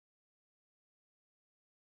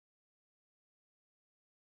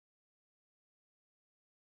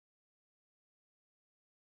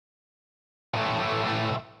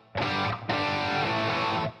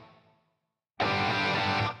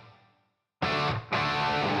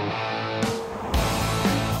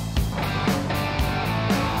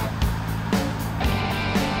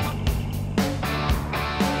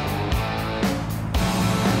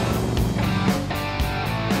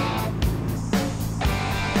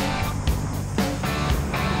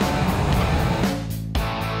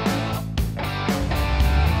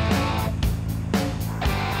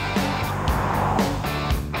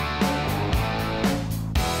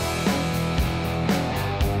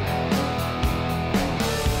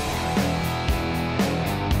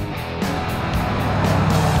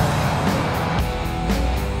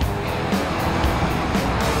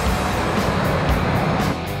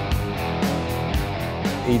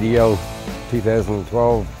EL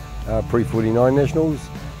 2012 Pre-49 Nationals.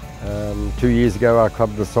 2 years ago our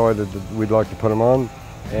club decided that we'd like to put them on,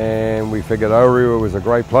 and we figured ROD REVUE was a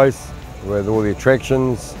great place with all the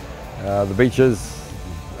attractions, the beaches,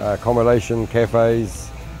 accommodation, cafes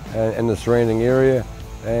and the surrounding area,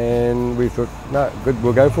 and we thought, no, good,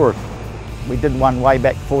 we'll go for it. We did one way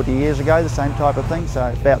back 40 years ago, the same type of thing,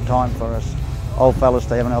 so about time for us old fellas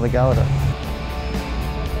to have another go at it.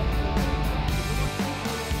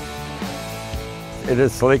 It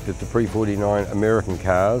is selected to Pre-49 American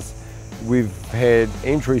cars. We've had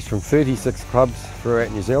entries from 36 clubs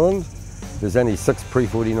throughout New Zealand. There's only 6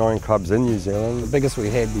 Pre-49 clubs in New Zealand. The biggest we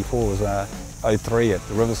had before was 03 at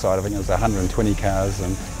the Riverside. I think it was 120 cars,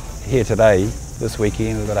 and here today, this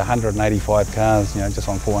weekend, we've got 185 cars, you know, just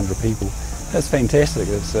on 400 people. That's fantastic.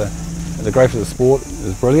 It's the growth of the sport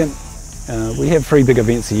is brilliant. We have 3 big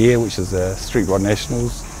events a year, which is the Street Rod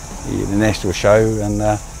Nationals, the National Show, and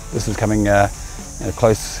this is coming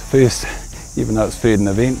close first, even though it's third in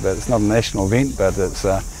the event, but it's not a national event, but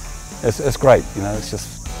it's great. You know, it's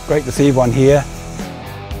just great to see everyone here.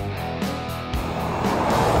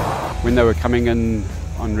 When they were coming in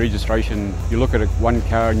on registration, you look at one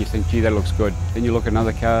car and you think, gee, that looks good. Then you look at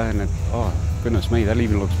another car and oh, goodness me, that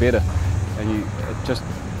even looks better. And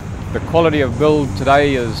the quality of build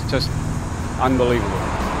today is just unbelievable.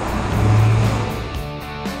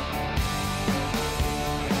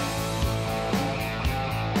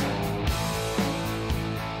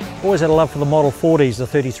 Always had a love for the Model 40s, the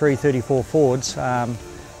 33, 34 Fords.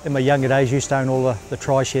 In my younger days, used to own all the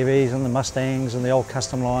Tri-Chevys and the Mustangs and the old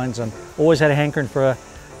custom lines, and always had a hankering for a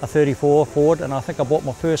 34 Ford, and I think I bought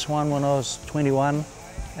my first one when I was 21,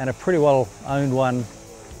 and a pretty well owned one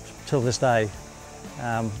till this day,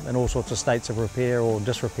 in all sorts of states of repair or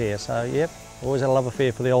disrepair. So yep, always had a love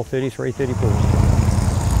affair for the old 33, 34s.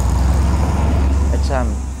 It's a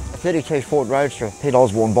 32 Ford Roadster, Pete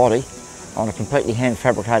Osborne body, on a completely hand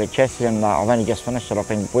fabricated chassis, and I've only just finished it. I've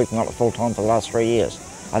been working on it full time for the last 3 years.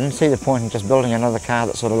 I didn't see the point in just building another car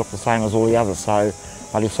that sort of looked the same as all the others, so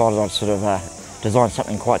I decided I'd sort of design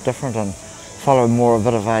something quite different and follow more a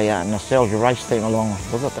bit of a nostalgia race theme along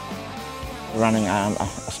with it. Running a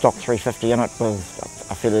stock 350 in it with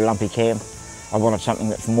a fairly lumpy cam. I wanted something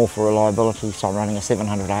that's more for reliability, so I'm running a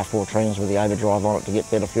 700 R4 trans with the overdrive on it to get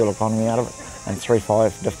better fuel economy out of it, and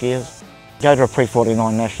 3.5 diff gears. Go to a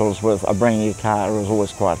Pre-49 Nationals with a brand new car is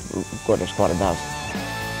always quite a buzz.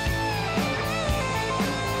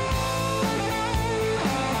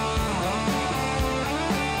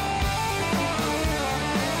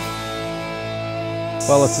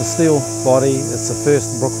 Well, it's a steel body. It's the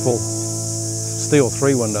first Brookville steel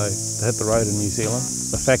 3-window to hit the road in New Zealand.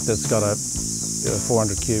 The fact that it's got a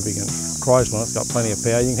 400 cubic and Chrysler, it's got plenty of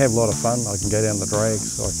power. You can have a lot of fun. I can go down the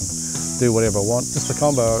drags, I can do whatever I want. Just the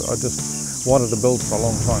combo I just wanted to build for a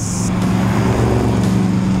long time.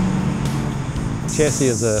 The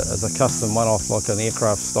chassis is a custom one-off, like an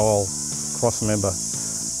aircraft style cross member,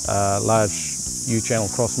 large U-channel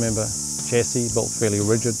cross member chassis, built fairly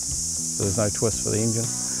rigid. So there's no twist for the engine.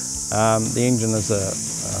 The engine is a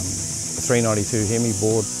 392 Hemi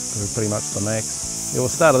board, pretty much the max. At the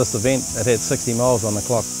start of this event, it had 60 miles on the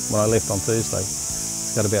clock when I left on Thursday.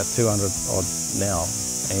 It's got about 200 odd now,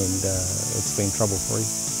 and it's been trouble-free.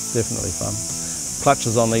 Definitely fun.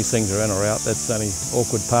 Clutches on these things are in or out. That's the only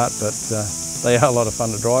awkward part, but they are a lot of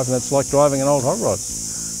fun to drive, and it's like driving an old hot rod,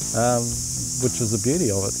 which is the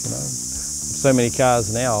beauty of it, you know. So many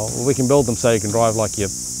cars now, we can build them so you can drive like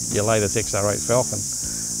your latest XR8 Falcon,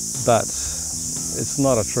 but it's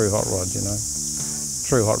not a true hot rod, you know.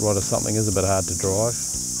 True hot rod is something is a bit hard to drive,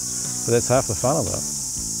 but that's half the fun of it.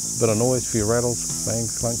 A bit of noise, few rattles,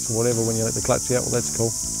 bangs, clunks, or whatever when you let the clutch out, well that's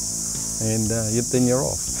cool, and then you're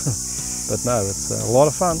off. But no, it's a lot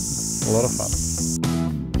of fun, a lot of fun.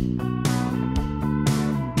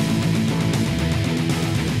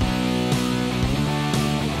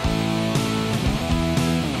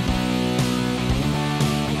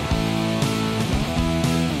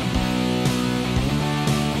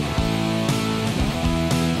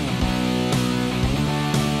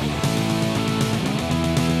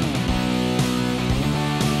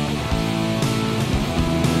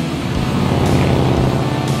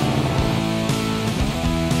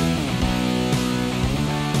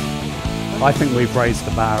 I think we've raised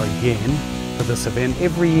the bar again for this event.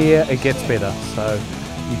 Every year it gets better, so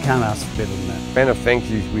you can't ask for better than that. The amount of thank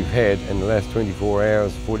yous we've had in the last 24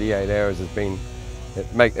 hours, 48 hours has been,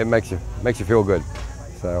 it makes you feel good.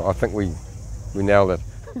 So I think we nailed it.